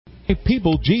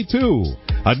People G2,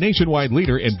 a nationwide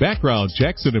leader in background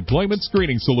checks and employment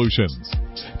screening solutions.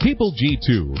 People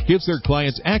G2 gives their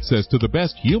clients access to the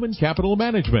best human capital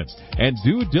management and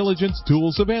due diligence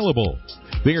tools available.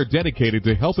 They are dedicated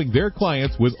to helping their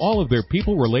clients with all of their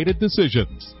people-related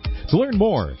decisions. To learn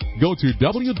more, go to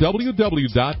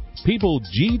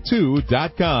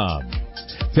www.peopleg2.com.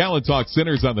 Talent Talk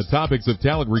centers on the topics of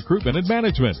talent recruitment and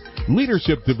management,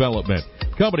 leadership development,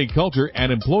 company culture, and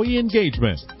employee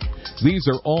engagement. These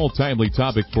are all timely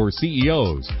topics for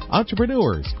CEOs,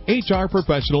 entrepreneurs, HR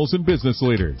professionals, and business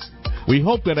leaders. We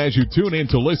hope that as you tune in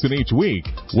to listen each week,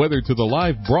 whether to the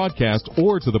live broadcast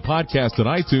or to the podcast on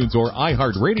iTunes or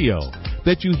iHeartRadio,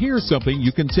 that you hear something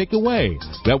you can take away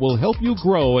that will help you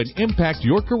grow and impact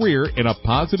your career in a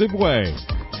positive way.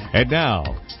 And now,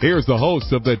 here's the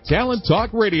host of the Talent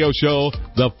Talk Radio Show,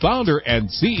 the founder and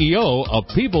CEO of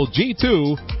People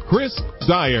G2, Chris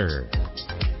Dyer.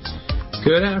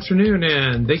 Good afternoon,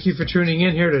 and thank you for tuning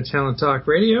in here to Talent Talk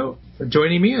Radio. For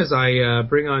joining me as I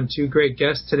bring on two great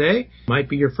guests today. Might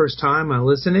be your first time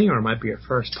listening, or it might be your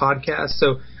first podcast.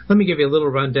 So let me give you a little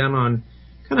rundown on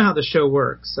kind of how the show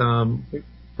works. We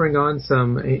bring on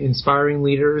some inspiring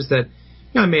leaders that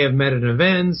I may have met at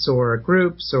events or at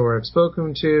groups or have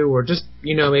spoken to, or just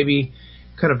maybe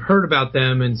kind of heard about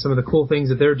them and some of the cool things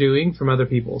that they're doing from other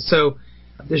people. So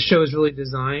this show is really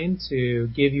designed to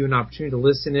give you an opportunity to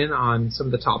listen in on some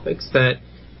of the topics that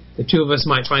the two of us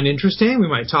might find interesting, we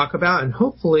might talk about, and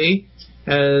hopefully,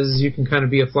 as you can kind of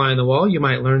be a fly on the wall, you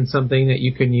might learn something that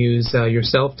you can use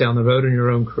yourself down the road in your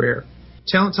own career.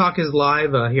 Talent Talk is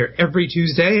live here every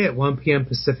Tuesday at 1 p.m.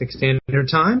 Pacific Standard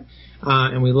Time,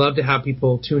 and we love to have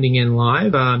people tuning in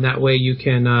live. That way you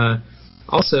can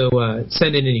also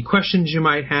send in any questions you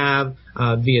might have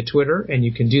via Twitter, and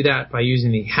you can do that by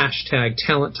using the hashtag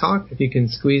Talent Talk. If you can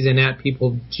squeeze in at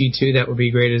People G2, that would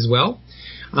be great as well.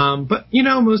 But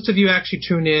most of you actually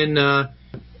tune in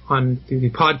on the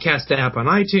podcast app on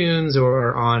iTunes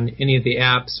or on any of the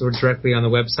apps or directly on the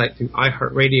website through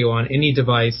iHeartRadio on any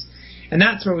device. And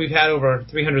that's where we've had over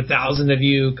 300,000 of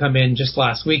you come in just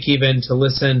last week even to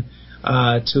listen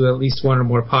to at least one or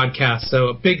more podcasts. So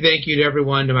a big thank you to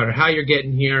everyone, no matter how you're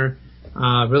getting here.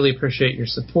 Really appreciate your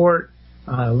support,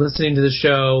 listening to the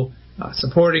show,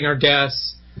 supporting our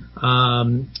guests,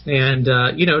 and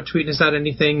tweeting us out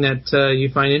anything that you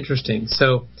find interesting.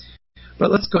 So,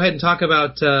 but let's go ahead and talk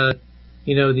about the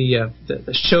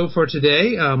show for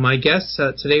today. My guests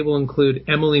today will include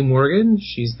Emily Morgan.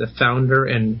 She's the founder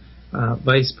and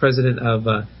vice president of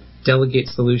Delegate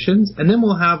Solutions, and then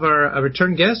we'll have our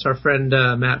return guest, our friend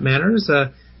Matt Manners,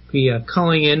 be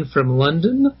calling in from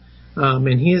London,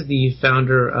 and he is the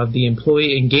founder of the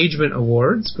Employee Engagement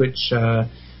Awards, which I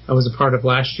was a part of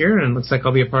last year, and looks like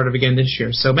I'll be a part of again this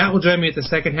year. So Matt will join me at the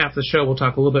second half of the show. We'll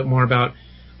talk a little bit more about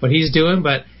what he's doing,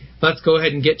 but let's go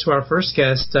ahead and get to our first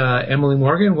guest, Emily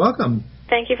Morgan. Welcome.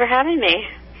 Thank you for having me.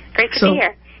 Great to be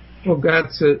here. Well,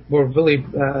 we're really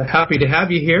happy to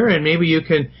have you here, and maybe you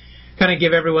can kind of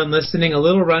give everyone listening a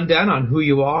little rundown on who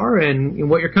you are and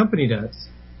what your company does.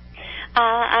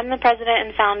 I'm the president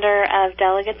and founder of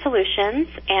Delegate Solutions,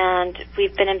 and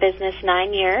we've been in business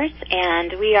 9 years,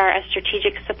 and we are a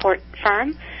strategic support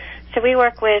firm. So we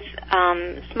work with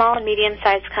small and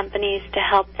medium-sized companies to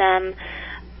help them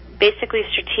basically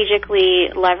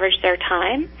strategically leverage their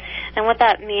time. And what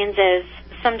that means is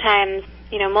sometimes,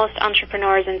 most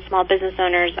entrepreneurs and small business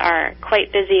owners are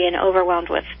quite busy and overwhelmed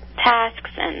with tasks,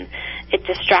 and it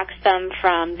distracts them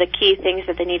from the key things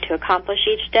that they need to accomplish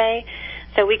each day.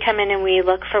 So we come in and we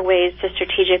look for ways to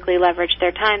strategically leverage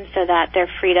their time so that they're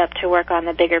freed up to work on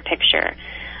the bigger picture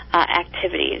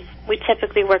activities. We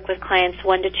typically work with clients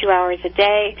 1 to 2 hours a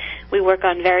day. We work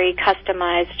on very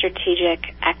customized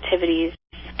strategic activities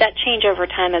that change over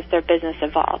time as their business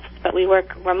evolves. But we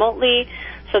work remotely,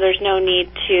 so there's no need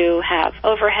to have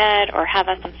overhead or have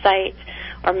us on site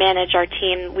or manage our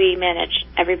team. We manage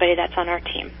everybody that's on our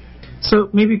team. So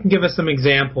maybe you can give us some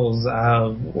examples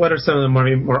of what are some of the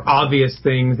more obvious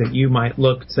things that you might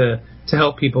look to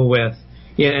help people with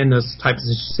in those types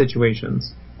of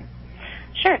situations.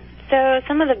 Sure. So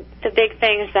some of the big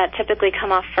things that typically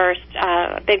come off first,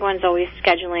 a big one's always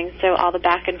scheduling. So all the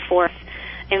back and forth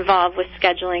involved with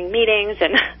scheduling meetings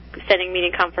and sending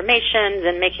meeting confirmations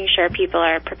and making sure people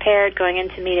are prepared going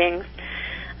into meetings.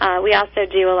 We also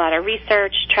do a lot of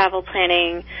research, travel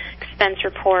planning, expense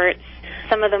reports.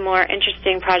 Some of the more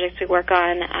interesting projects we work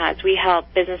on as we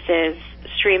help businesses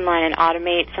streamline and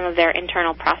automate some of their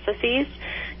internal processes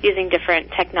using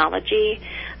different technology.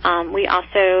 We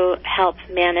also help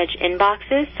manage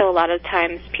inboxes. So a lot of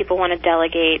times people want to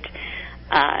delegate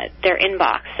their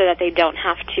inbox so that they don't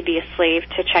have to be a slave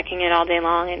to checking it all day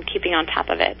long and keeping on top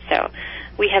of it. So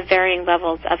we have varying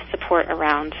levels of support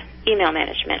around email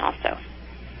management also.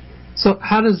 So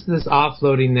how does this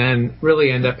offloading then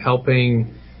really end up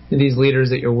helping these leaders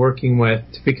that you're working with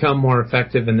to become more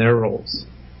effective in their roles?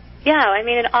 Yeah, I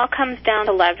mean, it all comes down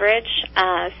to leverage.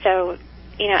 So,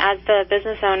 as the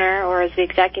business owner or as the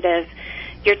executive,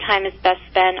 your time is best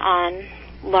spent on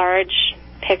large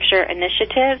picture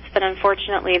initiatives, but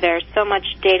unfortunately there's so much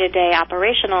day-to-day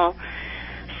operational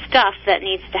stuff that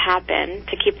needs to happen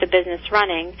to keep the business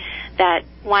running that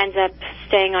winds up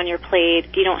staying on your plate.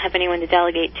 You don't have anyone to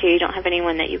delegate to, you don't have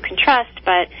anyone that you can trust,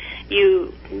 but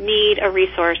you need a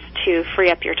resource to free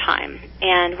up your time.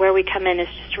 And where we come in is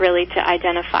just really to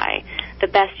identify the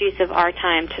best use of our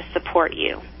time to support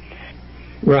you.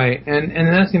 Right, and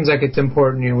that seems like it's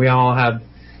important. We all have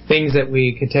things that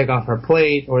we could take off our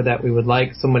plate or that we would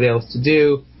like somebody else to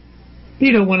do.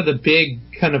 One of the big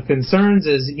kind of concerns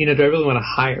is, do I really want to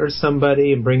hire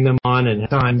somebody and bring them on? And at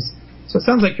times, so it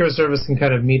sounds like your service can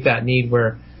kind of meet that need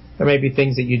where there may be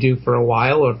things that you do for a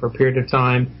while or for a period of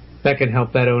time that can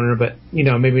help that owner, but,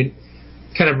 maybe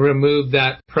kind of remove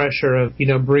that pressure of,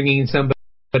 bringing somebody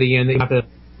in that you have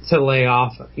to lay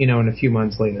off, in a few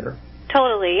months later.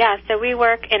 Totally, yeah. So we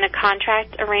work in a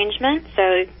contract arrangement,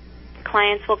 so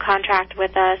clients will contract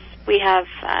with us. We have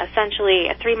essentially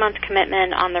a 3-month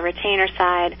commitment on the retainer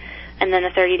side and then a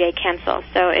 30-day cancel.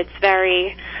 So it's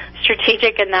very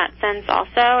strategic in that sense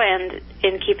also, and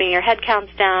in keeping your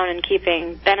headcounts down and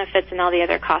keeping benefits and all the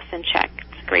other costs in check.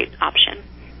 It's a great option.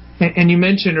 And you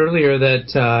mentioned earlier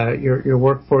that your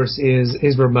workforce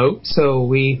is remote, so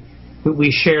we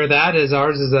share that as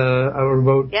ours is a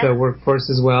remote workforce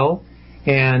as well.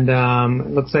 And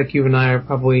it looks like you and I are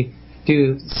probably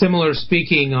do similar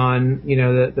speaking on,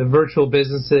 the virtual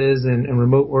businesses and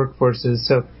remote workforces.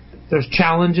 So there's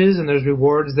challenges and there's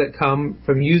rewards that come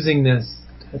from using this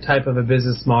type of a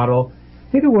business model.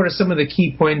 Maybe what are some of the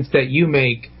key points that you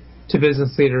make to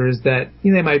business leaders that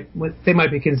they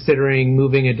might be considering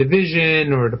moving a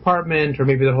division or a department or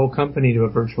maybe the whole company to a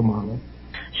virtual model?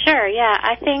 Sure, yeah.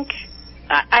 I think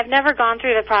I've never gone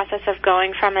through the process of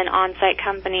going from an on-site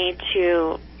company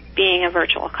to being a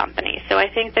virtual company. So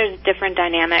I think there's different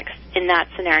dynamics in that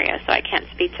scenario, so I can't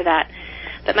speak to that.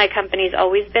 But my company's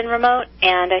always been remote,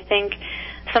 and I think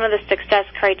some of the success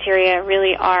criteria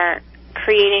really are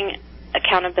creating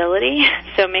accountability,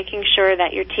 so making sure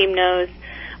that your team knows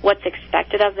what's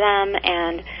expected of them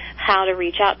and how to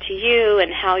reach out to you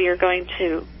and how you're going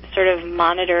to sort of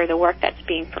monitor the work that's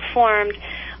being performed,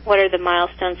 what are the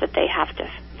milestones that they have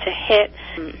to hit.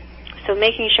 So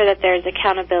making sure that there's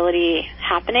accountability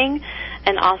happening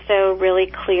and also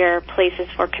really clear places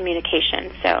for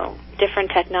communication. So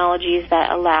different technologies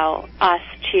that allow us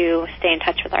to stay in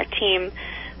touch with our team.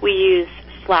 We use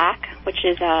Slack, which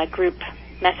is a group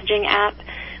messaging app.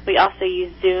 We also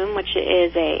use Zoom, which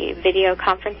is a video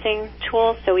conferencing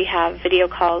tool. So we have video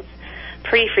calls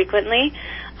pretty frequently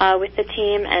with the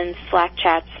team and Slack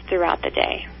chats throughout the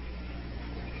day.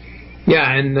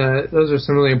 Yeah, and those are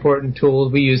some really important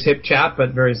tools. We use HipChat,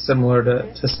 but very similar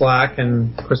to Slack,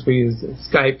 and of course we use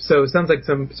Skype. So it sounds like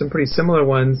some pretty similar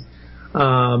ones.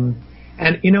 And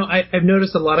I've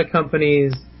noticed a lot of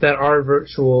companies that are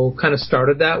virtual kind of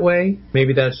started that way.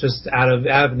 Maybe that's just out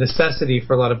of necessity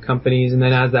for a lot of companies, and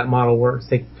then as that model works,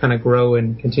 they kind of grow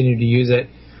and continue to use it.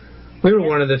 We were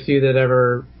one of the few that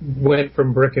ever went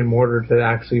from brick and mortar to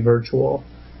actually virtual.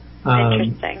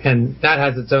 Interesting. And that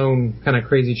has its own kind of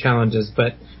crazy challenges,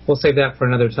 but we'll save that for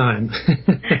another time.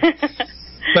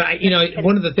 But,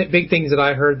 one of the big things that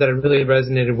I heard that I really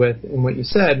resonated with in what you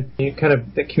said, kind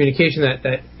of the communication, that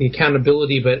the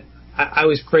accountability, but I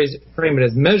always frame it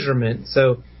as measurement.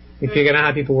 So if you're going to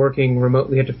have people working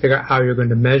remotely, you have to figure out how you're going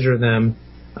to measure them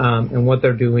and what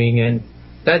they're doing. And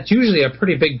that's usually a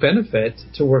pretty big benefit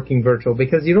to working virtual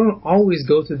because you don't always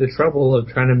go through the trouble of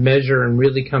trying to measure and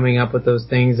really coming up with those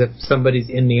things if somebody's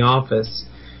in the office.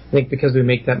 I think because we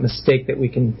make that mistake that we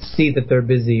can see that they're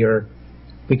busy or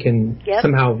we can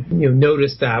somehow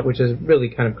notice that, which is really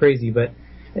kind of crazy. But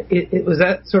it was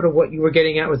that sort of what you were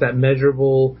getting at? Was that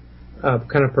measurable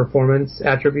kind of performance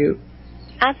attribute?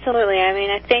 Absolutely. I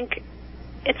mean, I think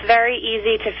it's very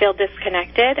easy to feel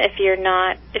disconnected if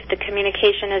the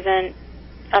communication isn't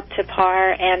up to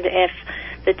par and if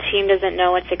the team doesn't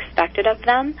know what's expected of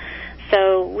them.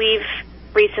 So we've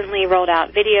recently rolled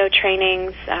out video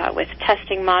trainings with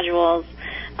testing modules.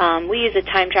 We use a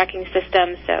time tracking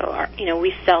system, so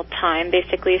we sell time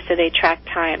basically, so they track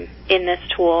time in this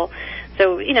tool.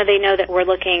 So they know that we're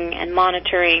looking and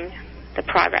monitoring the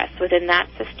progress within that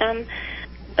system.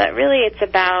 But really, it's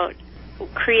about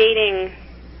creating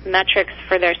metrics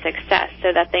for their success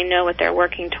so that they know what they're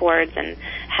working towards and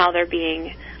how they're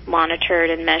being monitored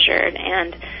and measured.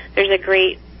 And there's a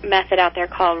great method out there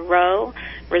called ROW,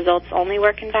 Results Only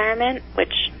Work Environment,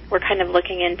 which we're kind of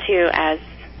looking into as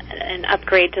an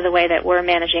upgrade to the way that we're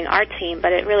managing our team,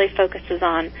 but it really focuses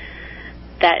on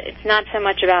that it's not so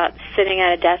much about sitting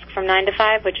at a desk from 9 to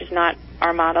 5, which is not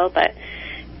our model, but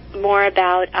more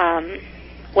about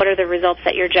what are the results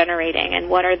that you're generating and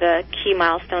what are the key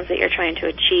milestones that you're trying to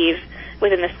achieve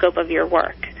within the scope of your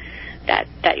work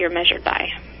that you're measured by.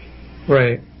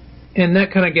 Right. And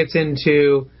that kind of gets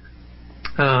into,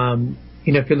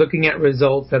 if you're looking at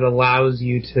results, that allows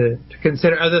you to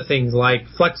consider other things like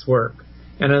flex work.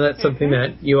 I know that's something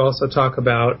that you also talk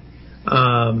about.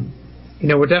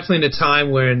 We're definitely in a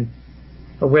time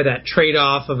where that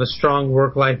trade-off of a strong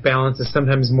work-life balance is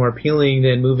sometimes more appealing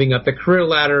than moving up the career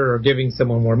ladder or giving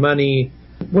someone more money.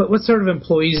 What sort of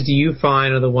employees do you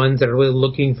find are the ones that are really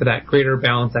looking for that greater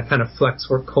balance, that kind of flex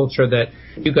work culture that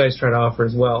you guys try to offer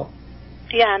as well?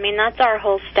 Yeah, that's our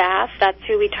whole staff. That's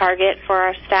who we target for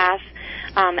our staff.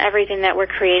 Everything that we're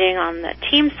creating on the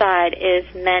team side is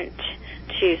meant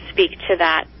to speak to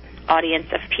that audience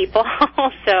of people.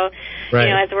 So,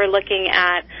 right. As we're looking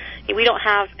at, we don't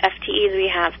have FTEs, we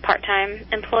have part-time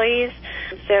employees.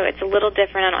 So it's a little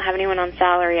different. I don't have anyone on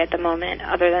salary at the moment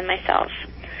other than myself.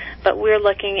 But we're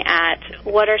looking at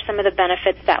what are some of the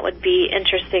benefits that would be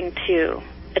interesting to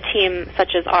a team such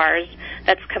as ours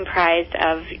that's comprised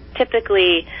of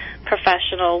typically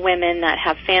professional women that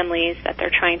have families that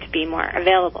they're trying to be more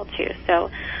available to.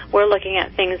 So we're looking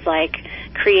at things like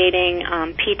creating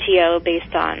PTO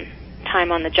based on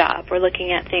time on the job. We're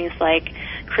looking at things like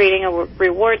creating a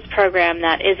rewards program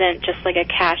that isn't just like a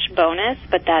cash bonus,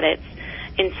 but that it's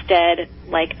instead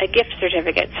like a gift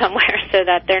certificate somewhere so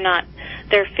that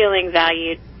they're feeling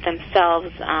valued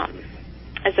themselves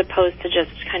as opposed to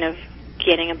just kind of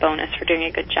getting a bonus for doing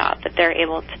a good job, that they're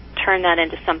able to turn that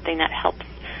into something that helps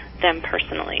them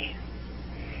personally.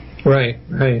 Right.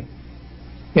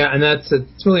 Yeah, and it's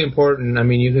really important.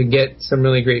 You can get some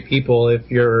really great people if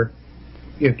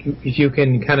you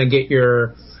can kind of get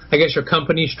your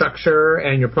company structure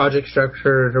and your project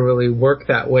structure to really work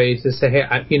that way to say, hey,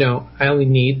 I only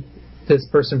need this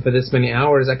person for this many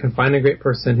hours. I can find a great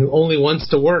person who only wants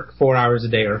to work 4 hours a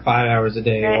day or 5 hours a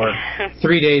day or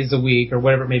 3 days a week or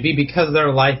whatever it may be, because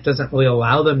their life doesn't really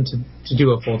allow them to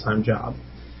do a full-time job.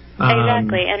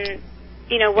 Exactly. And,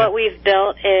 what we've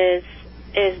built is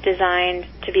designed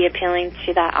to be appealing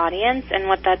to that audience. And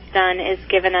what that's done is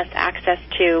given us access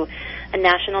to a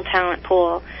national talent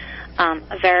pool,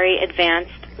 a very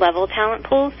advanced level talent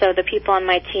pool. So the people on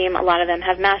my team, a lot of them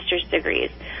have master's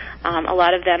degrees. A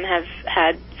lot of them have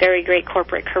had very great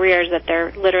corporate careers that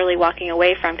they're literally walking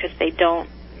away from because they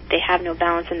have no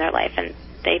balance in their life, and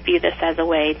they view this as a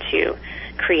way to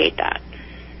create that.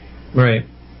 Right.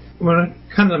 I want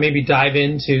to kind of maybe dive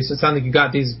into, so it sounds like you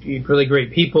got these really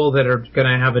great people that are going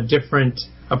to have a different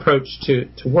approach to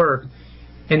work.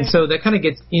 And so that kind of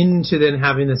gets into then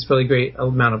having this really great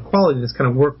amount of quality, this kind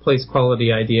of workplace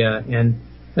quality idea. And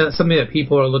that's something that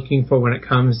people are looking for when it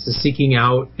comes to seeking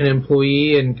out an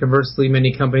employee. And conversely,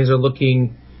 many companies are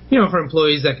looking, for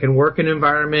employees that can work in an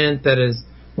environment that is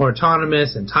more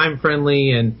autonomous and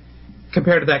time-friendly, and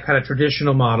compared to that kind of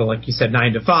traditional model, like you said,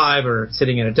 9 to 5 or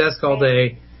sitting at a desk all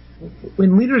day.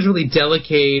 When leaders really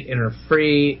delegate and are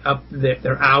free up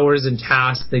their hours and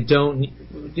tasks, they don't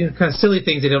kind of silly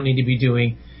things they don't need to be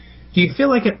doing. Do you feel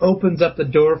like it opens up the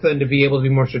door for them to be able to be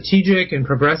more strategic and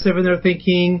progressive in their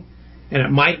thinking, and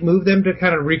it might move them to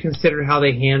kind of reconsider how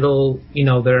they handle,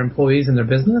 their employees and their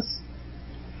business?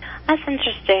 That's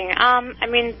interesting.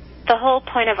 The whole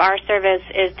point of our service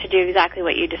is to do exactly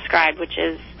what you described, which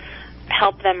is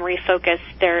help them refocus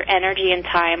their energy and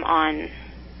time on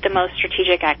the most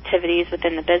strategic activities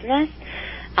within the business.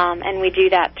 And we do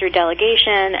that through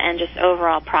delegation and just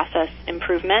overall process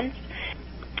improvements.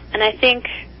 And I think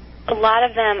a lot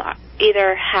of them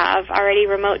either have already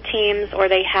remote teams or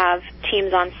they have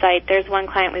teams on site. There's one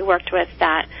client we worked with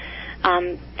that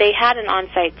they had an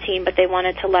on-site team, but they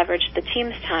wanted to leverage the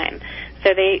team's time.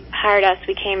 So they hired us.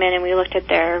 We came in and we looked at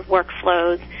their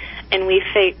workflows, and we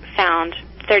found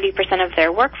 30% of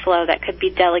their workflow that could be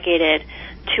delegated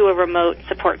to a remote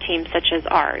support team such as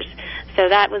ours. So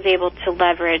that was able to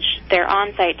leverage their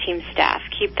on-site team staff,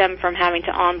 keep them from having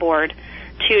to onboard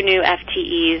 2 new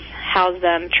FTEs, house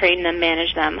them, train them,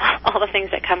 manage them, all the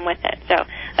things that come with it. So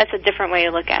that's a different way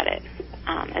to look at it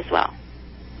as well.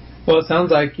 Well, it sounds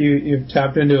like you've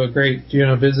tapped into a great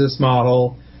business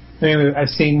model. I've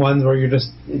seen ones where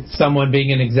it's someone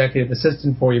being an executive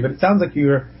assistant for you, but it sounds like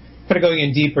you're kind of going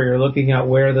in deeper. You're looking at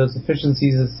where those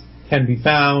efficiencies can be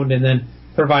found, and then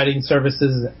providing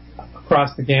services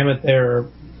across the gamut there,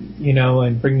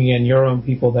 and bringing in your own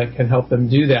people that can help them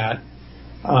do that.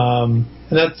 And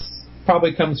that's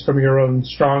probably comes from your own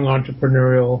strong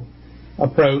entrepreneurial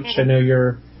approach. I know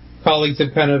your colleagues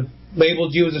have kind of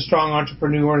labeled you as a strong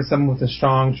entrepreneur and someone with a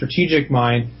strong strategic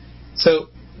mind. So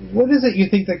what is it you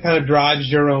think that kind of drives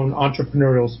your own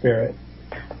entrepreneurial spirit?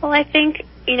 Well, I think,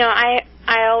 I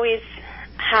always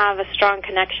have a strong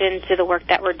connection to the work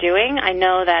that we're doing. I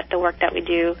know that the work that we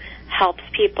do helps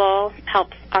people,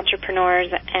 helps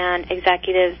entrepreneurs and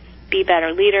executives be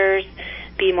better leaders,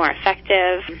 be more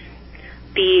effective,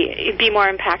 be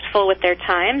more impactful with their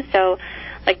time. So,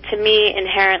 to me,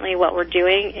 inherently what we're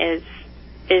doing is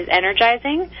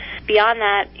energizing. Beyond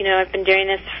that, I've been doing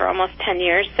this for almost 10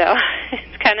 years, so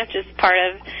it's kind of just part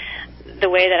of the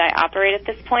way that I operate at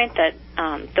this point, that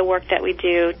the work that we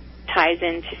do ties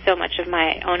into so much of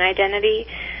my own identity,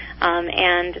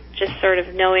 and just sort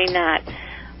of knowing that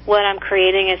what I'm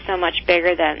creating is so much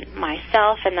bigger than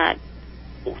myself, and that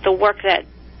the work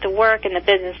and the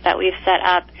business that we've set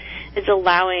up is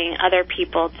allowing other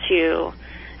people to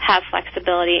have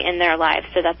flexibility in their lives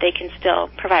so that they can still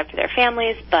provide for their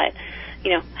families, but,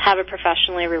 have a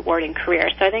professionally rewarding career.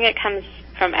 So I think it comes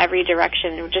from every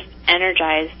direction, and we're just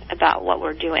energized about what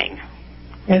we're doing.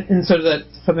 And so that,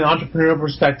 from the entrepreneurial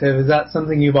perspective, is that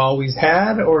something you've always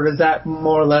had, or does that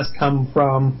more or less come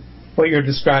from what you're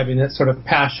describing, that sort of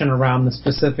passion around the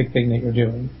specific thing that you're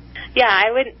doing? Yeah,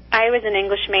 I was an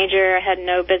English major. I had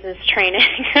no business training,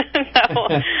 so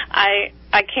I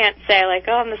can't say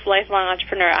I'm this lifelong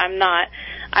entrepreneur. I'm not.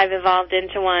 I've evolved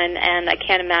into one, and I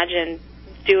can't imagine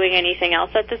doing anything else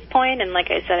at this point. And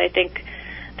like I said, I think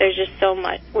there's just so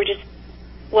much.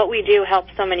 What we do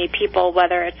helps so many people,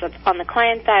 whether it's on the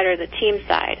client side or the team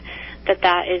side,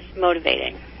 that is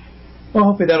motivating. Well,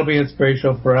 hopefully that'll be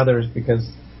inspirational for others, because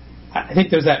I think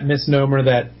there's that misnomer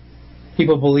that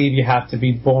people believe you have to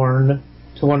be born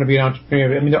to want to be an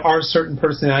entrepreneur. I mean, there are certain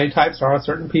personality types. There are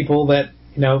certain people that,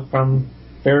 from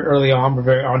very early on were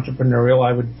very entrepreneurial.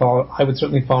 I would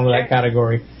certainly fall into that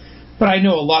category. But I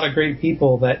know a lot of great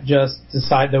people that just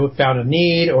decided they found a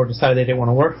need, or decided they didn't want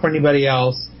to work for anybody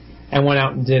else, and went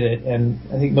out and did it. And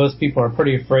I think most people are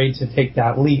pretty afraid to take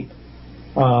that leap.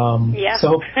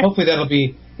 So hopefully that'll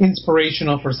be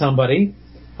inspirational for somebody,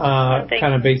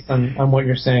 kind of based on what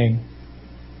you're saying.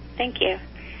 Thank you.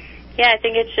 Yeah, I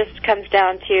think it just comes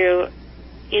down to,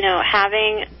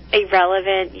 having a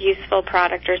relevant, useful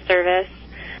product or service,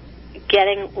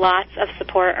 getting lots of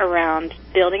support around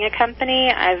building a company.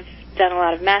 I've done a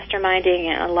lot of masterminding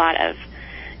and a lot of,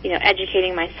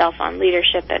 educating myself on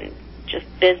leadership and just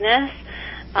business,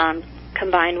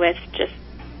 combined with just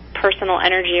personal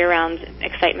energy around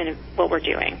excitement of what we're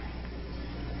doing.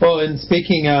 Well, and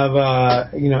speaking of,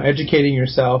 educating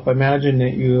yourself, I imagine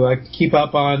that you like to keep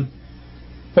up on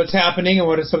what's happening and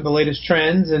what are some of the latest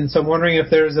trends. And so I'm wondering if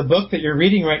there's a book that you're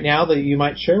reading right now that you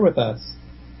might share with us.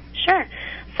 Sure.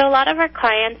 So a lot of our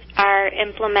clients are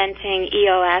implementing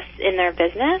EOS in their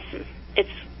business. It's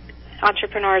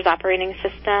Entrepreneur's Operating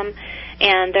System.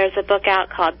 And there's a book out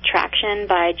called Traction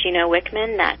by Gino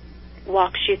Wickman that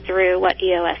walks you through what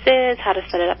EOS is, how to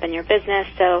set it up in your business.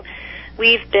 So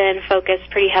we've been focused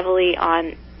pretty heavily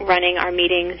on running our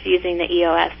meetings using the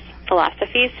EOS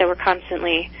philosophy, so we're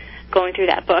constantly going through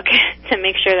that book to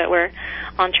make sure that we're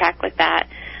on track with that.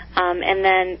 And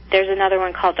then there's another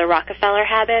one called The Rockefeller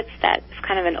Habits that's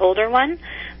kind of an older one,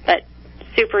 but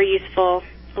super useful.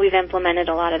 We've implemented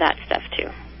a lot of that stuff too.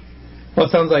 Well,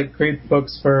 it sounds like great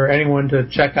books for anyone to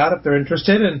check out if they're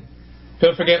interested. And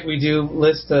don't forget, we do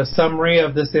list a summary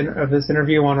of this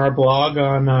interview on our blog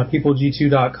on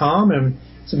peopleg2.com. And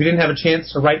so if you didn't have a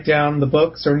chance to write down the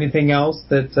books or anything else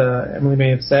that Emily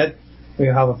may have said,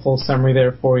 we'll have a full summary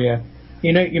there for you.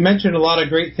 You mentioned a lot of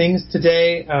great things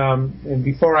today. And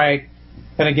before I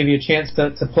kind of give you a chance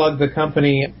to plug the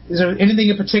company, is there anything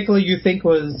in particular you think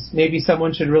was maybe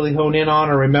someone should really hone in on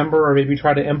or remember or maybe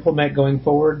try to implement going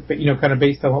forward, but kind of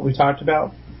based on what we talked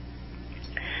about?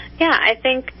 Yeah, I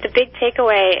think the big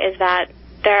takeaway is that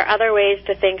there are other ways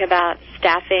to think about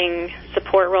staffing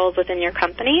support roles within your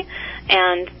company,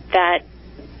 and that,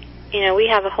 we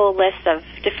have a whole list of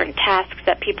different tasks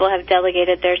that people have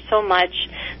delegated. There's so much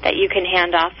that you can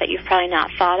hand off that you've probably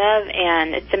not thought of,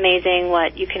 and it's amazing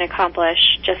what you can accomplish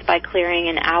just by clearing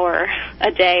an hour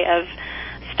a day of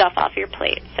stuff off your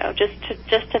plate. So just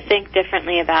to think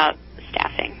differently about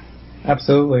staffing.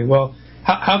 Absolutely. Well,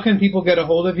 how can people get a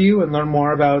hold of you and learn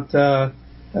more about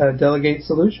Delegate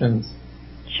Solutions?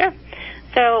 Sure.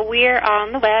 So we're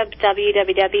on the web,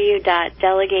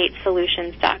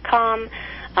 www.delegatesolutions.com.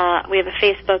 We have a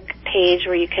Facebook page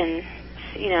where you can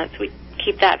so we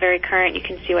keep that very current. You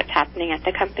can see what's happening at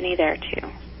the company there, too.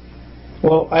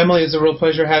 Well, Emily, it's a real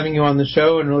pleasure having you on the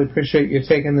show, and really appreciate you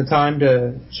taking the time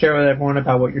to share with everyone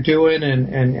about what you're doing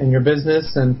and your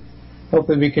business, and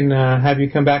hopefully we can have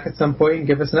you come back at some point and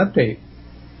give us an update.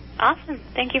 Awesome.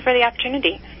 Thank you for the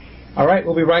opportunity. All right,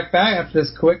 we'll be right back after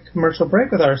this quick commercial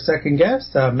break with our second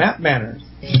guest, Matt Manners.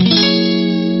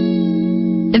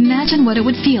 Imagine what it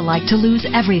would feel like to lose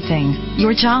everything.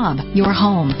 Your job, your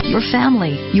home, your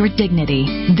family, your dignity.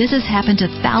 This has happened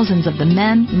to thousands of the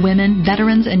men, women,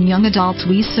 veterans, and young adults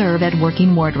we serve at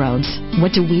Working Wardrobes.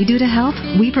 What do we do to help?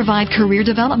 We provide career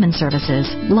development services,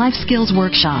 life skills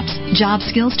workshops, job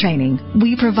skills training.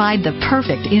 We provide the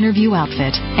perfect interview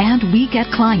outfit, and we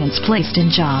get clients placed in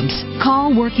jobs.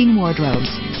 Call Working Wardrobes,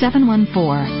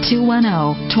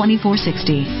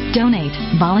 714-210-2460. Donate,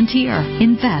 volunteer,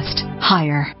 invest,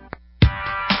 hire.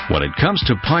 When it comes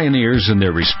to pioneers in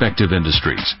their respective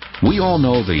industries, we all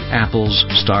know the Apples,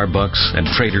 Starbucks, and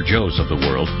Trader Joe's of the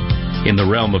world. In the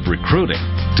realm of recruiting,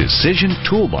 Decision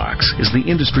Toolbox is the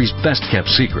industry's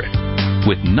best-kept secret,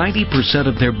 with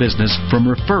 90% of their business from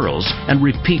referrals and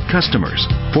repeat customers.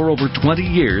 For over 20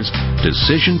 years,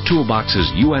 Decision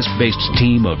Toolbox's U.S.-based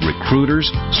team of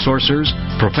recruiters, sourcers,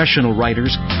 professional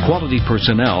writers, quality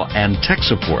personnel, and tech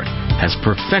support has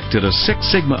perfected a Six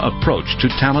Sigma approach to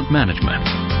talent management.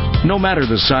 No matter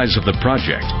the size of the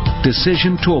project,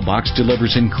 Decision Toolbox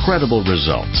delivers incredible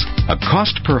results. A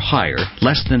cost per hire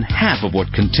less than half of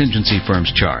what contingency firms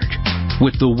charge,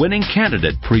 with the winning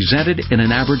candidate presented in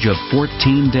an average of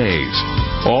 14 days,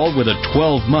 all with a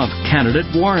 12-month candidate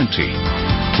warranty.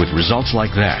 With results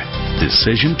like that,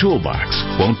 Decision Toolbox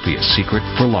won't be a secret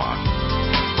for long.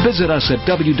 Visit us at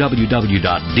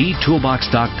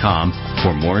www.dtoolbox.com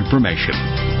for more information.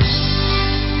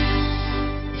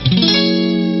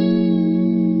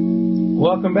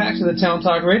 Welcome back to the Talent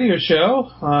Talk Radio Show.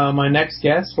 My next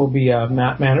guest will be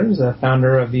Matt Manners,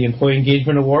 founder of the Employee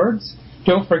Engagement Awards.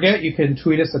 Don't forget, you can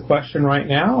tweet us a question right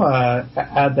now.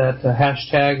 Add that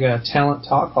hashtag Talent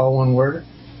Talk, all one word.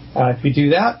 If you do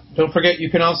that, don't forget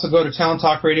you can also go to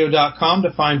talenttalkradio.com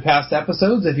to find past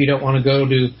episodes. If you don't want to go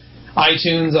to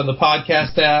iTunes on the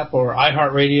podcast app or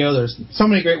iHeartRadio, there's so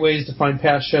many great ways to find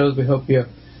past shows. We hope you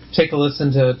take a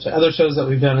listen to other shows that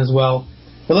we've done as well.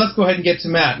 But let's go ahead and get to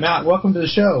Matt. Matt, welcome to the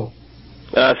show.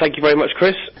 Thank you very much,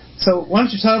 Chris. So why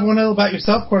don't you tell everyone a little about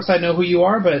yourself? Of course, I know who you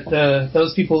are, but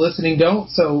those people listening don't.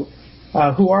 So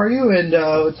who are you? And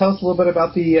tell us a little bit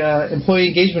about the Employee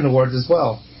Engagement Awards as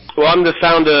well. Well, I'm the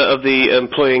founder of the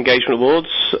Employee Engagement Awards.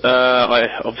 I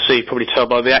obviously probably tell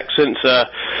by the accent,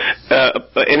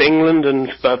 in England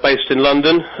and based in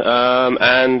London,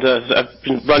 and I've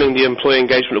been running the Employee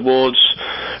Engagement Awards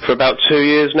for about 2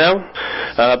 years now.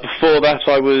 Before that,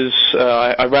 I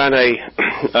ran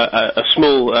a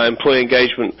small employee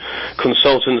engagement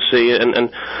consultancy,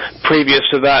 and previous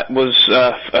to that was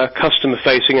customer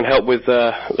facing and help with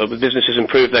businesses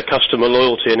improve their customer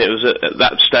loyalty. And it was at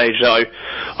that stage that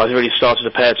I really started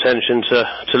to pay attention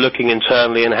to looking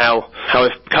internally and how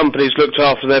if companies looked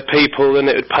after their people, then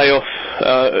it would pay off,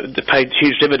 pay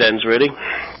huge dividends, really.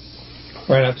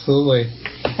 Right, absolutely.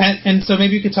 And so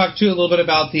maybe you could talk too a little bit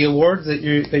about the awards that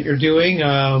you're doing.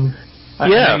 I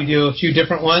know you do a few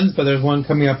different ones, but there's one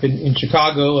coming up in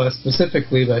Chicago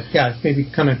specifically. But yeah, maybe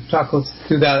kind of talk us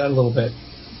through that a little bit.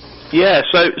 Yeah,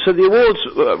 so the awards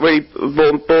were really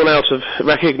born out of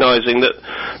recognising that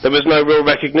there was no real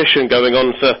recognition going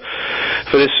on for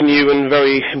this new and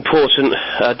very important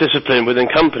discipline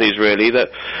within companies, really, that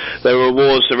there were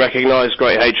awards that recognised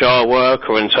great HR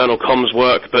work or internal comms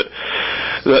work, but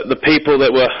the people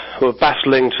that were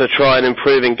battling to try and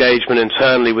improve engagement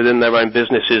internally within their own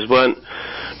businesses weren't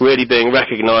really being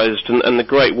recognised, and the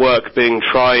great work being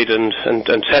tried and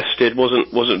tested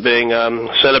wasn't being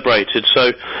celebrated.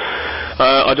 So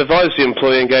I devised the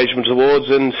Employee Engagement Awards,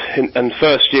 and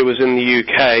first year was in the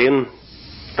UK, and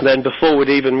then before we'd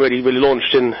even really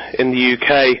launched in the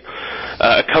UK,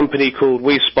 a company called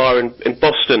WeSpire in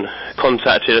Boston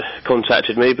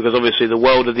contacted me, because obviously the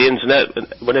world of the internet,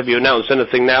 whenever you announce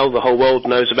anything now, the whole world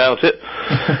knows about it,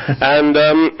 and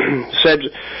said,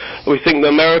 we think that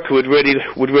America would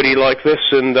really like this,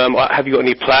 and have you got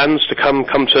any plans to come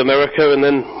to America? And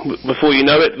then before you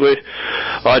know it,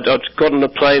 I'd got on a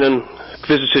plane and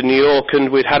visited New York, and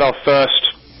we'd had our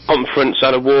first conference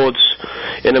and awards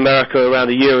in America around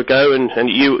a year ago, and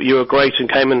you were great and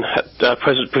came and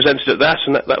presented at that,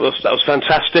 and that was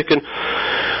fantastic. And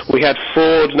we had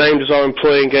Ford named as our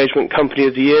Employee Engagement Company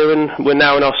of the Year, and we're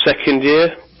now in our second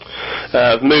year.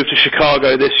 Moved to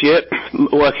Chicago this year,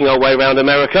 working our way around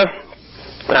America.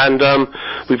 And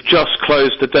we've just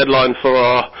closed the deadline for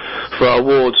our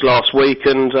awards last week,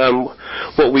 and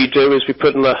what we do is we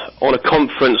put on a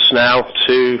conference now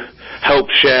to help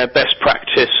share best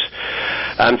practice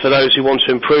and for those who want to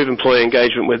improve employee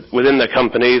engagement within their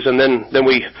companies, and then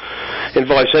we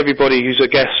invite everybody who's a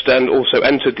guest and also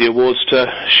entered the awards to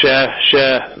share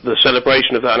the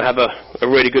celebration of that and have a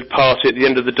really good party at the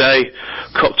end of the day,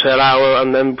 cocktail hour,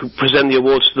 and then present the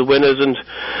awards to the winners and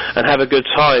have a good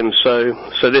time.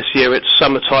 So this year it's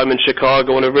summertime in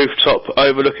Chicago on a rooftop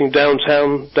overlooking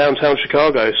downtown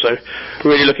Chicago. So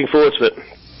really looking forward to it.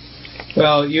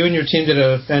 Well, you and your team did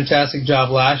a fantastic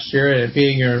job last year, and it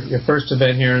being your first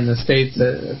event here in the States,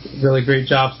 a really great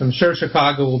job. So I'm sure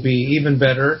Chicago will be even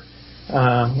better.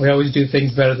 We always do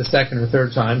things better the second or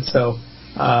third time, so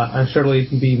I'm sure it'll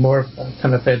even be more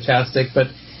kind of fantastic. But,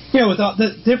 with all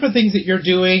the different things that you're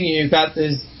doing, you've got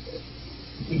these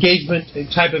engagement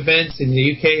type events in the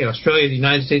UK, Australia, the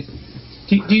United States.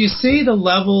 Do you see the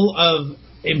level of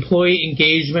employee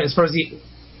engagement as far as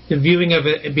the viewing of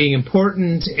it being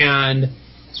important and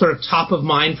sort of top of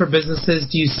mind for businesses?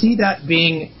 Do you see that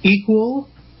being equal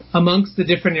amongst the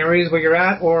different areas where you're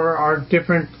at, or are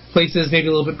different places maybe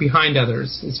a little bit behind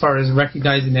others as far as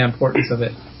recognizing the importance of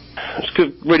it? It's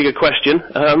a really good question.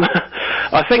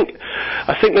 I think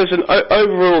there's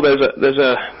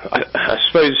I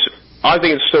suppose I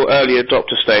think it's still early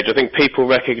adopter stage. I think people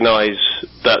recognise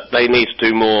that they need to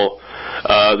do more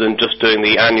than just doing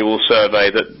the annual survey.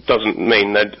 That doesn't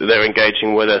mean that they're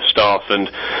engaging with their staff, and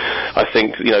I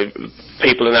think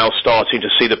people are now starting to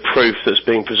see the proof that's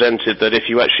being presented that if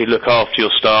you actually look after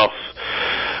your staff,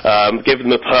 give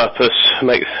them a purpose,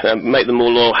 make them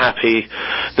all loyal, happy,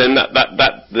 then that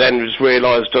then is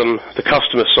realised on the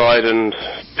customer side, and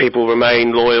people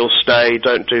remain loyal, stay,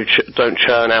 don't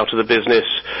churn out of the business,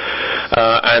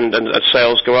 and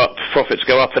sales go up, profits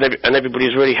go up, and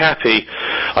everybody's really happy.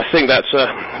 I think that's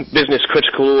business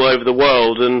critical all over the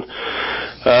world, and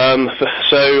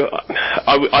so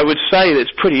I would say that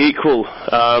it's pretty equal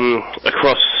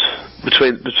across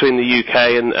between the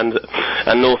UK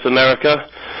and North America.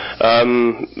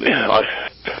 I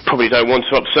probably don't want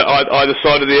to upset either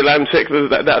side of the Atlantic with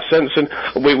that sense, and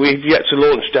we've yet to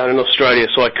launch down in Australia,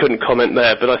 so I couldn't comment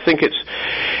there. But I think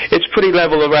it's pretty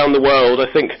level around the world.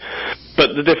 I think,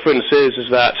 but the difference is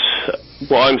that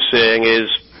what I'm seeing is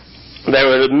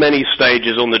there are many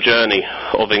stages on the journey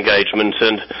of engagement,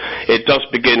 and it does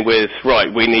begin with, right,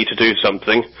 we need to do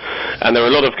something, and there are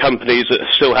a lot of companies that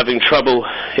are still having trouble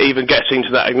even getting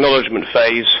to that acknowledgement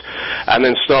phase and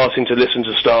then starting to listen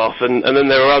to staff, and then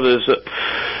there are others that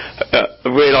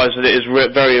realise that it is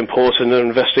very important and are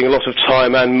investing a lot of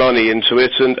time and money into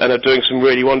it and are doing some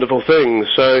really wonderful things.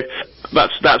 So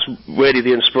that's really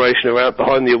the inspiration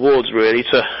behind the awards, really,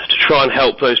 to try and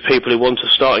help those people who want to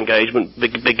start engagement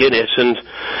begin it and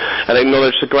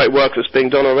acknowledge the great work that's being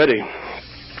done already.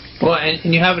 Well,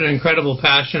 and you have an incredible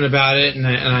passion about it, and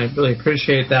I really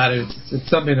appreciate that. It's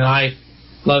something that I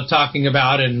love talking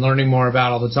about and learning more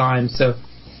about all the time. So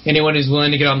anyone who's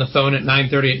willing to get on the phone at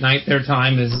 9:30 at night their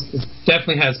time is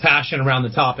definitely has passion around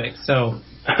the topic. So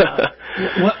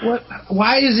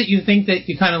why is it you think that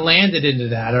you kind of landed into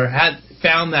that or had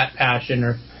found that passion,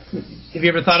 or have you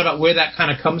ever thought about where that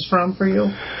kind of comes from for you?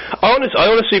 I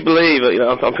honestly believe that,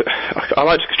 I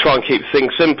like to try and keep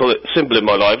things simple in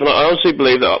my life, and I honestly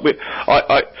believe that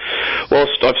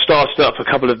whilst I've started up a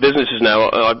couple of businesses now,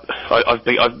 I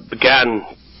began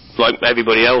like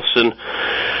everybody else and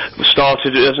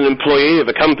started as an employee of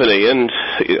a company, and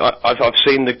I've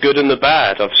seen the good and the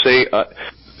bad. I've seen.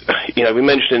 We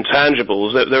mentioned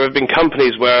intangibles. There have been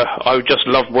companies where I just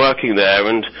loved working there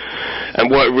and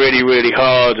worked really, really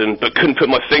hard, but couldn't put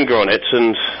my finger on it,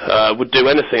 and would do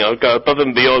anything. I would go above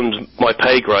and beyond my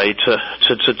pay grade to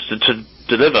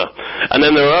deliver. And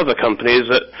then there are other companies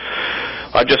that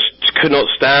I just could not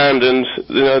stand, and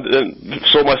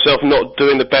saw myself not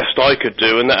doing the best I could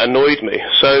do, and that annoyed me.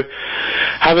 So,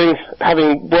 having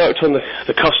worked on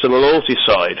the customer loyalty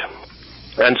side,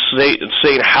 and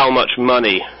seeing how much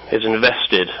money is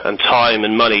invested, and time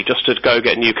and money, just to go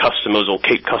get new customers or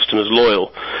keep customers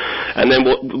loyal, and then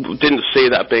didn't see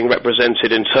that being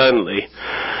represented internally,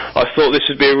 I thought this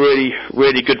would be a really,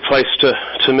 really good place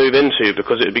to move into,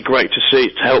 because it would be great to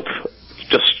help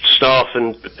just staff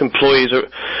and employees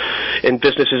in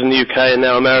businesses in the UK and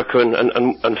now America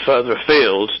and further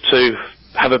afield to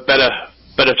have a better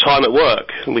time at work.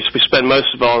 And we spend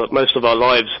most of our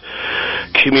lives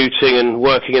commuting and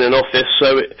working in an office,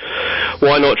 so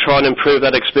why not try and improve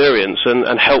that experience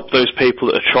and help those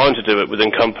people that are trying to do it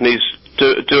within companies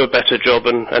do a better job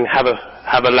and have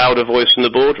a louder voice in the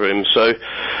boardroom. So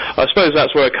I suppose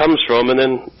that's where it comes from. And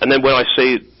then when I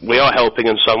see we are helping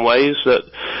in some ways,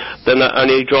 then that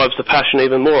only drives the passion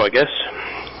even more, I guess.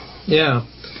 Yeah.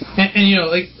 And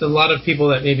like a lot of people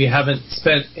that maybe haven't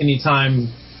spent any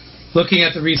time looking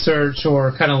at the research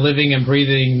or kind of living and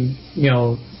breathing,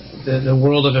 the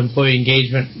world of employee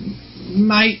engagement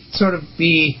might sort of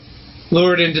be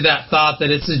lured into that thought that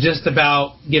it's just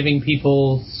about giving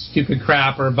people stupid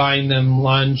crap or buying them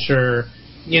lunch or,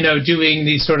 doing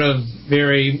these sort of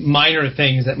very minor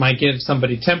things that might give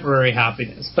somebody temporary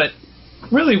happiness. But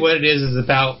really what it is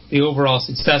about the overall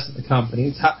success of the company.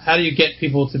 It's how do you get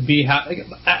people to be happy,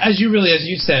 as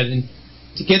you said, and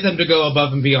to get them to go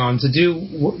above and beyond, to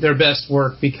do their best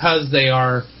work because they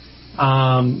are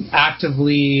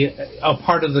actively a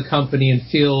part of the company and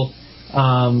feel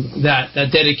that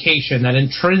dedication, that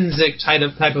intrinsic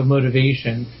type of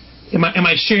motivation. Am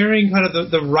I sharing kind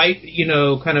of the right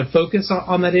kind of focus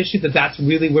on that issue, that's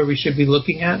really where we should be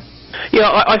looking at?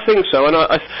 Yeah, I think so. And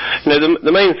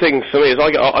the main thing for me is I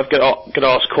get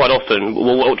asked quite often,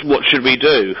 well, what should we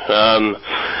do?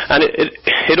 And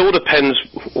it all depends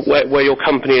where your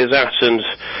company is at, and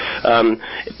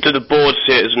do the board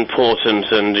see it as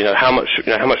important, and how much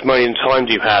money and time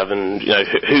do you have, and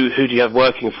who do you have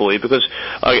working for you? Because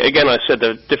again, I said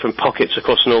there are different pockets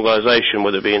across an organisation,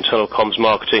 whether it be internal comms,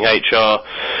 marketing, HR,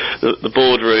 the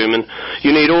boardroom, and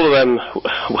you need all of them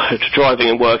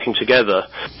driving and working together.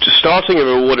 Starting a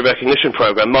reward and recognition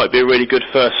program might be a really good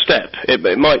first step. It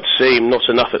might seem not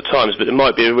enough at times, but it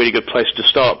might be a really good place to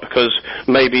start, because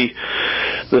maybe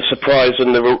the surprise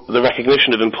and the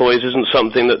recognition of employees isn't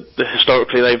something that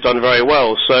historically they've done very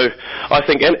well. So I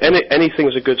think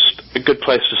anything's a good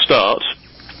place to start.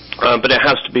 But it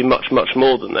has to be much, much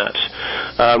more than that.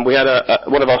 We had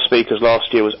one of our speakers last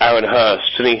year was Aaron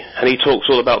Hurst, and he talks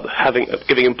all about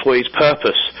giving employees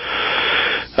purpose.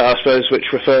 I suppose,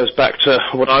 which refers back to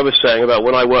what I was saying about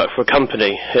when I work for a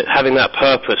company, having that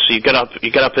purpose. So you get up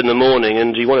in the morning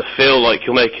and you want to feel like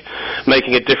you're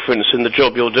making a difference in the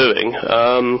job you're doing.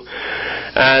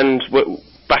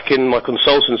 Back in my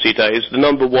consultancy days, the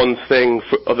number one thing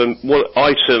one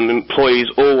item employees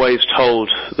always told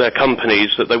their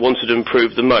companies that they wanted to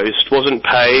improve the most wasn't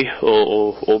pay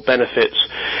or benefits.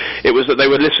 It was that they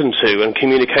were listened to and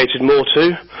communicated more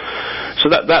to. So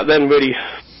that then really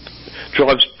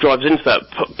drives into that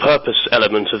purpose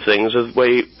element of things, of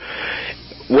where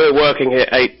we're working here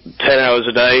 8-10 hours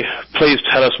a day. Please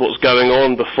tell us what's going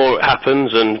on before it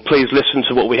happens, and please listen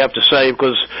to what we have to say,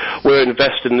 because we're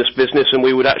invested in this business and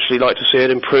we would actually like to see it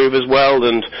improve as well,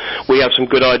 and we have some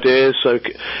good ideas, so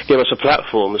give us a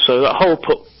platform. So that whole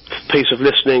piece of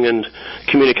listening and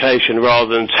communication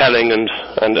rather than telling and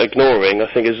ignoring, I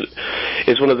think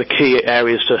is one of the key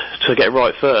areas to get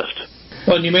right first.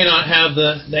 Well, and you may not have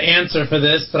the answer for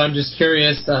this, but I'm just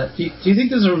curious. Do you think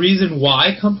there's a reason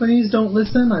why companies don't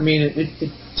listen? I mean,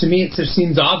 to me, it just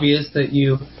seems obvious that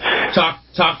you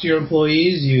talk to your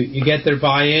employees, you get their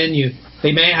buy-in,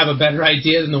 they may have a better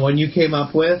idea than the one you came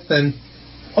up with, and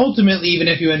ultimately, even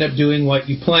if you end up doing what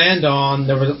you planned on,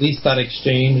 there was at least that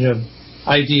exchange of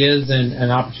ideas and an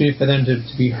opportunity for them to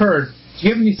be heard. Do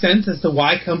you have any sense as to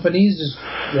why companies just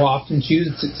will often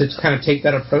choose to kind of take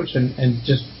that approach and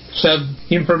just shove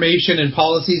information and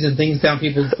policies and things down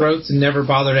people's throats and never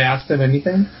bother to ask them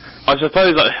anything? I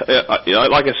suppose,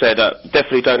 like I said,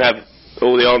 definitely don't have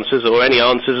all the answers or any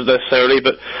answers necessarily,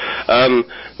 but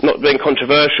not being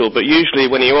controversial, but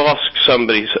usually when you ask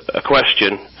somebody a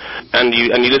question and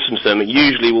you listen to them, it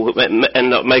usually will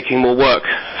end up making more work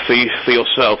for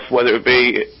yourself, whether it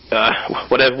be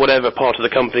whatever part of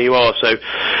the company you are. So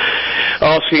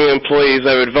asking employees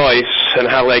their advice and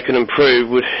how they can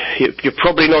improve, you're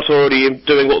probably not already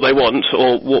doing what they want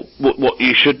or what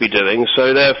you should be doing,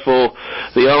 so therefore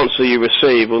the answer you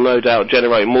receive will no doubt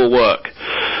generate more work.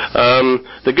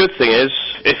 The good thing is,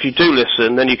 if you do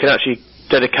listen, then you can actually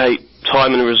dedicate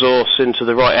time and resource into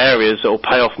the right areas that will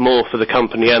pay off more for the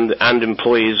company and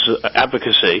employees'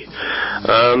 advocacy.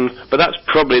 But that's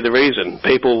probably the reason.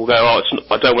 People will go,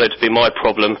 I don't want it to be my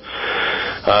problem,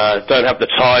 don't have the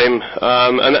time.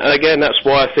 And again, that's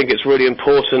why I think it's really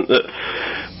important that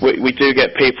we do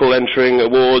get people entering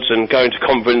awards and going to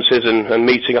conferences and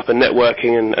meeting up and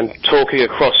networking and talking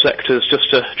across sectors, just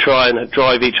to try and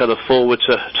drive each other forward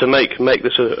to make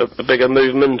this a bigger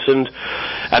movement and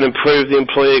improve the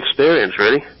employee experience,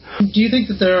 really. Do you think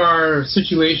that there are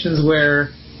situations where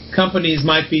companies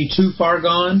might be too far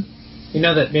gone?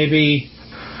 That maybe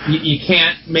you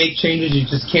can't make changes, you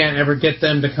just can't ever get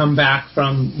them to come back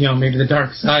from, maybe the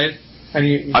dark side?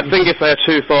 I think if they're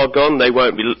too far gone, they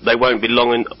won't be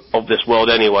long of this world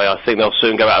anyway. I think they'll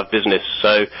soon go out of business.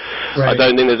 So I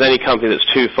don't think there's any company that's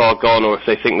too far gone, or if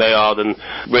they think they are, then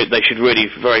they should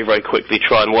really very, very quickly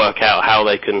try and work out how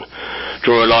they can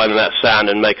draw a line in that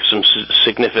sand and make some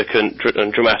significant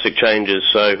and dramatic changes.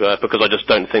 So because I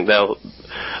just don't think they'll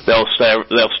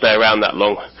stay around that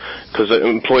long, because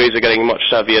employees are getting much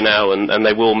savvier now, and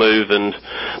they will move, and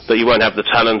that you won't have the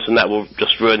talent, and that will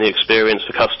just ruin the experience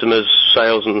for customers,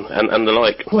 sales, and the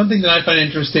like. One thing that I find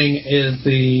interesting is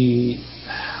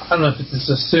I don't know if it's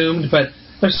assumed, but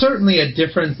there's certainly a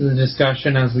difference in the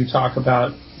discussion as we talk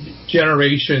about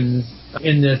generations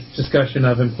in this discussion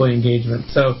of employee engagement.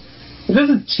 So it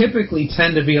doesn't typically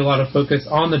tend to be a lot of focus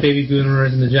on the baby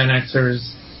boomers and the Gen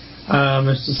Xers.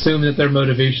 It's assumed that their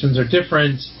motivations are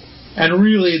different, and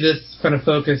really this kind of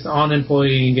focus on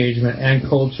employee engagement and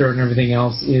culture and everything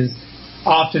else is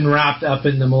often wrapped up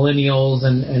in the millennials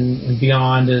and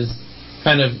beyond, is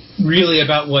kind of really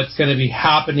about what's going to be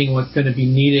happening, what's going to be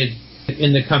needed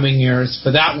in the coming years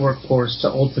for that workforce to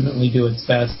ultimately do its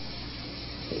best.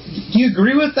 Do you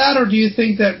agree with that, or do you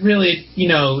think that really,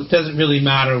 it doesn't really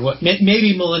matter what,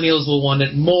 maybe millennials will want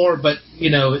it more, but,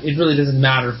 it really doesn't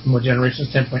matter from a generation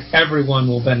standpoint. Everyone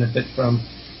will benefit from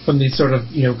these sort of,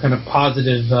 kind of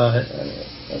positive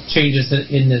changes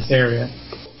in this area?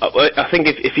 I think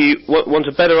if you want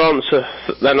a better answer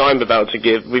than I'm about to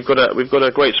give, we've got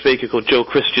a great speaker called Jill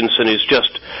Christensen, who's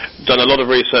just done a lot of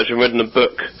research and written a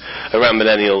book around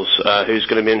millennials, who's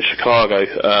going to be in Chicago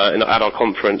at our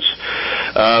conference.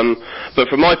 But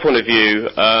from my point of view,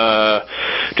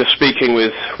 just speaking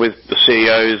with the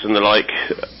CEOs and the like,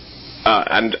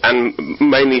 and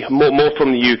mainly more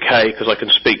from the UK, because I can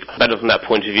speak better from that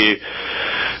point of view.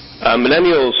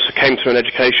 Millennials came through an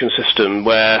education system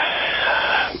where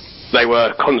they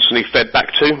were constantly fed back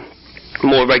to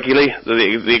more regularly.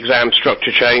 The exam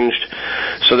structure changed,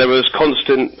 so there was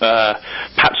constant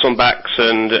pats on backs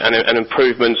and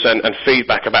improvements and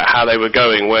feedback about how they were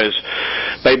going, whereas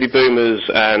baby boomers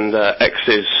and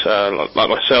X's like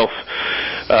myself,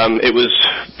 it was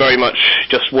very much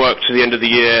just work to the end of the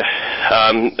year,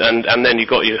 and then you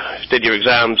did your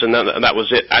exams, and that was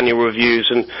it. Annual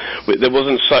reviews, and there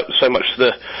wasn't so much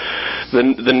the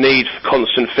need for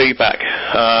constant feedback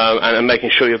and making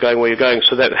sure you're going where you're going.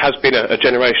 So there has been a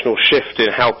generational shift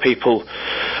in how people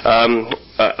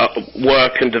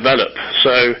work and develop.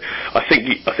 So I think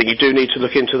you do need to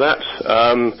look into that.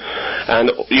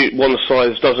 And one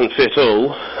size doesn't fit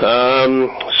all.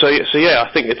 So yeah, I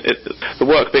think the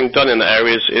work being done in that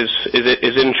area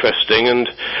is interesting, and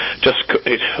just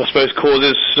I suppose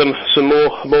causes some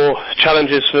more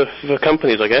challenges for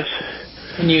companies, I guess.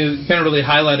 And you kind of really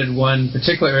highlighted one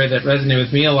particular area that resonated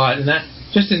with me a lot, and that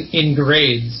just in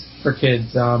grades for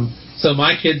kids. So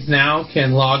my kids now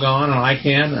can log on, and I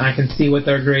can see what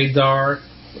their grades are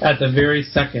at the very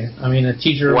second. I mean, a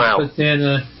teacher puts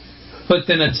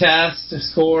in a test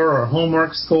score or a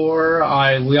homework score.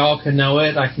 We all can know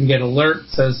it. I can get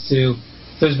alerts as to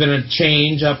if there's been a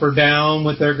change up or down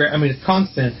with their grade. I mean, it's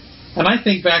constant. And I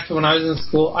think back to when I was in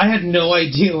school, I had no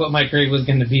idea what my grade was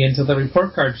going to be until the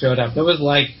report card showed up. It was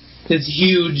like this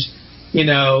huge,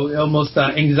 almost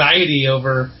anxiety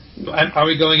over, are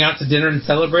we going out to dinner and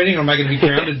celebrating, or am I going to be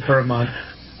grounded for a month?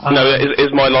 No,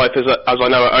 is my life as I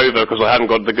know it over because I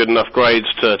haven't got the good enough grades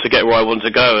to get where I want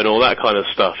to go and all that kind of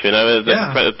stuff,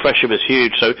 The pressure was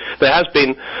huge. So there has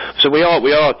been, we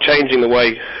are changing the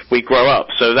way we grow up,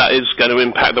 so that is going to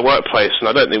impact the workplace, and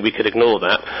I don't think we could ignore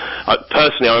that.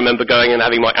 Personally, I remember going and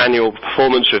having my annual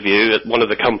performance review at one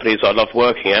of the companies I loved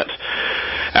working at,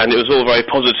 and it was all very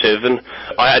positive, and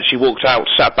I actually walked out,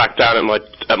 sat back down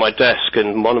at my desk,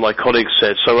 and one of my colleagues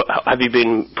said, "So have you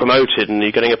been promoted and are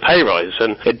you getting a pay rise?"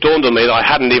 And it dawned on me that I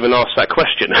hadn't even asked that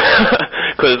question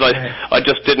because I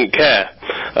just didn't care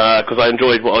because I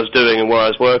enjoyed what I was doing and where I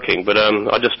was working. But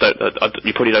I just don't.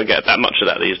 You probably don't get that much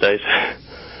of that these days.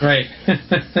 Right.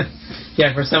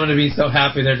 Yeah, for someone to be so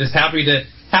happy, they're just happy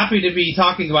to be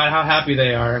talking about how happy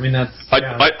they are. I mean, that's.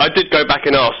 I did go back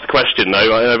and ask the question though.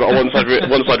 Once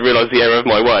I'd realised the error of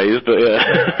my ways, but yeah.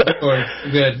 Of course,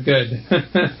 good.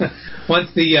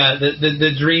 Once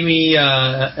the dreamy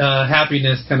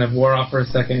happiness kind of wore off for a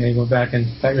second, and you go back and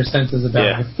got your senses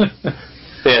about it.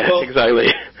 Yeah, well,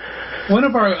 exactly. One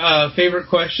of our favorite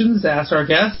questions to ask our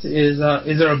guests is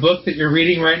there a book that you're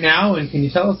reading right now, and can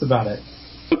you tell us about it?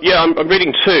 Yeah, I'm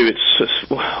reading two. It's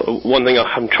one thing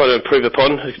I'm trying to improve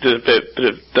upon. Do a bit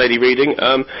of daily reading.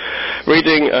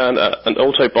 Reading an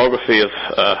autobiography of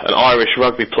an Irish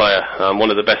rugby player,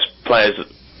 one of the best players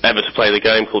ever to play the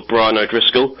game, called Brian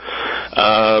O'Driscoll.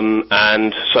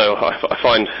 And so I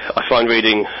find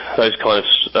reading those kind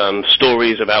of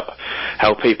stories about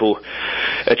how people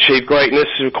achieve greatness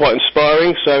is quite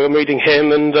inspiring. So I'm reading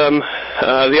him, and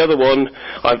the other one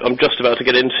I'm just about to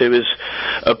get into is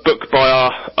a book by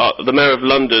the Mayor of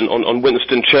London on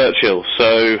Winston Churchill.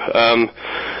 So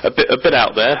a bit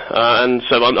out there, and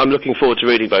so I'm looking forward to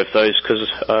reading both those, because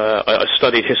I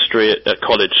studied history at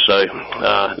college, so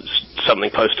it's something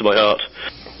close to my heart.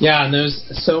 Yeah, and there's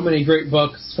so many great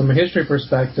books from a history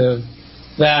perspective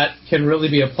that can really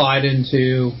be applied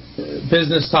into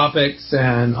business topics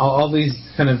and all these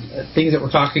kind of things that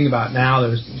we're talking about now.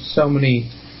 There's so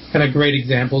many kind of great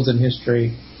examples in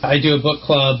history. I do a book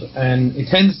club, and it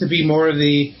tends to be more of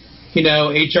the,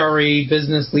 HRE,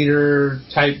 business leader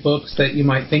type books that you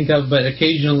might think of, but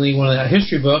occasionally one of that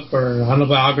history book or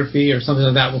autobiography or something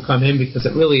like that will come in, because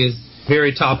it really is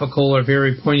very topical or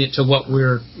very poignant to what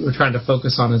we're trying to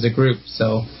focus on as a group.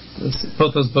 So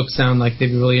both those books sound like they'd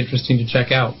be really interesting to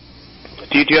check out.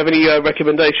 Do you have any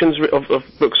recommendations of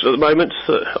books at the moment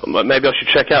that maybe I should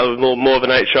check out with more of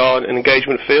an HR and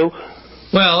engagement feel?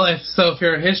 Well, if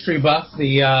you're a history buff,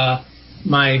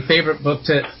 my favorite book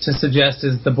to suggest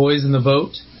is The Boys in the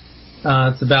Boat.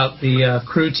 It's about the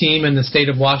crew team in the state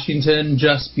of Washington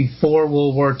just before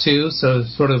World War II, so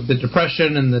sort of the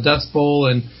Depression and the Dust Bowl,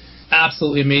 and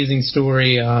absolutely amazing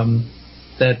story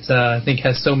that I think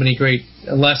has so many great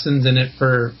lessons in it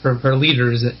for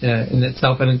leaders in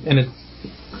itself, and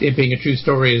it being a true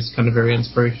story is kind of very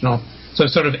inspirational. So it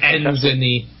sort of ends in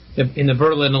the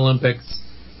Berlin Olympics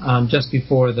just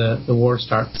before the war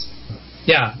starts.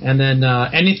 Yeah, and then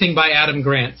anything by Adam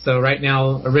Grant. So right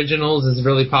now, Originals is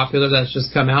really popular. That's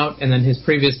just come out, and then his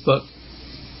previous book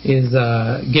is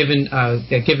Give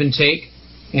and Take,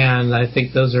 and I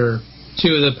think those are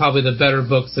two of probably the better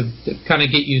books that kind of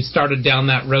get you started down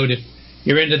that road. If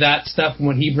you're into that stuff and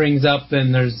what he brings up,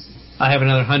 then I have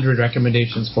another 100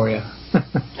 recommendations for you.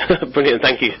 Brilliant,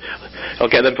 thank you. I'll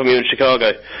get them from you in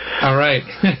Chicago. All right.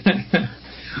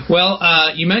 Well,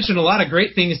 you mentioned a lot of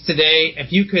great things today.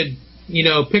 If you could,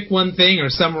 pick one thing or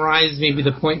summarize maybe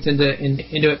the points into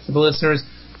it for the listeners,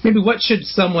 maybe what should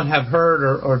someone have heard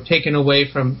or taken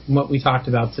away from what we talked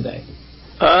about today?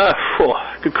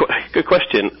 Good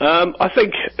question. I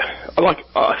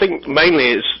think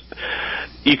mainly it's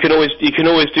you can always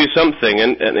do something,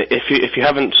 and if you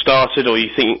haven't started, or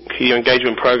you think your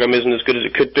engagement program isn't as good as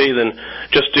it could be, then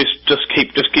just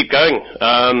keep going,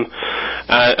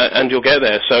 and you'll get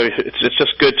there. So it's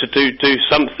just good to do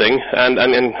something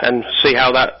and see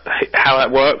how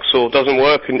that works or doesn't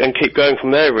work, and keep going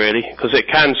from there, really, because it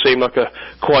can seem like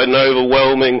quite an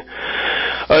overwhelming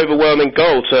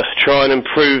goal to try and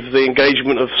improve the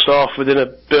engagement of staff within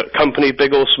a company,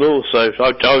 big or small. So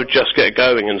I would just get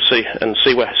going and see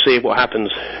what happens.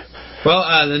 Well,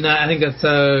 then I think that's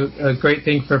a great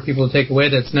thing for people to take away.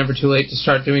 That it's never too late to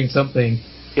start doing something.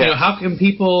 Yeah. How can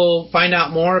people find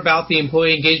out more about the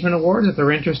Employee Engagement Awards if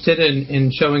they're interested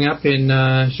in showing up in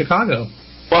Chicago?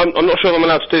 Well, I'm not sure if I'm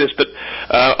allowed to do this, but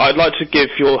I'd like to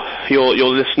give your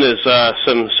listeners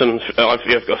some. I've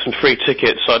got some free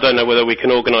tickets. So I don't know whether we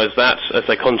can organise that if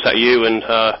they contact you and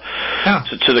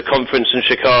to the conference in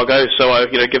Chicago. So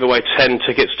I give away 10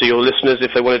 tickets to your listeners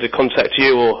if they wanted to contact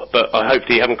you. But I hope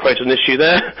that you haven't created an issue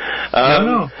there.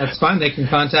 No, that's fine. They can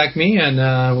contact me, and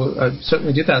we'll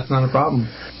certainly do that. It's not a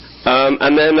problem.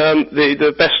 And then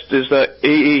the best is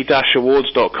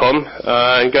ee-awards.com,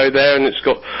 and go there, and it's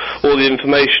got all the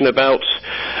information about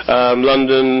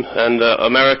London and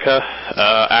America,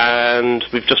 and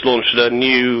we've just launched a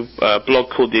new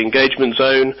blog called The Engagement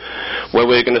Zone, where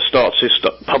we're going to start to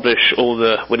publish all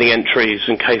the winning entries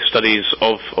and case studies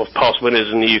of past winners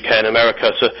in the UK and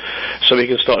America, so we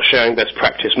can start sharing best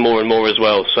practice more and more as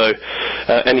well. So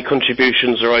any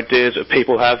contributions or ideas that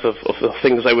people have of the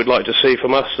things they would like to see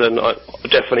from us, then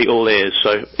definitely all ears.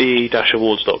 So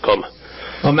ee-awards.com.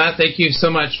 Well, Matt, thank you so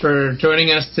much for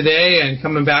joining us today and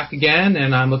coming back again,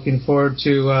 and I'm looking forward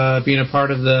to being a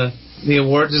part of the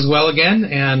awards as well again,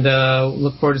 and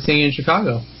look forward to seeing you in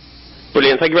Chicago.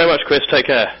 Brilliant. Thank you very much, Chris. Take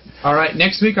care. All right.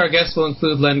 Next week, our guest will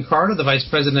include Len Carter, the Vice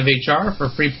President of HR for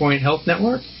Freepoint Health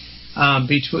Network.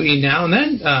 Between now and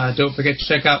then, don't forget to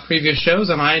check out previous shows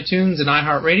on iTunes and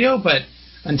iHeartRadio, but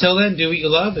until then, do what you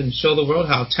love and show the world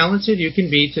how talented you can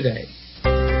be today.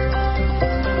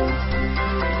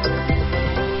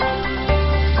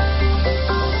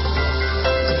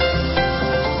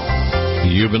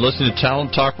 You've been listening to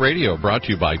Talent Talk Radio, brought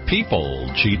to you by People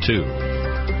G2.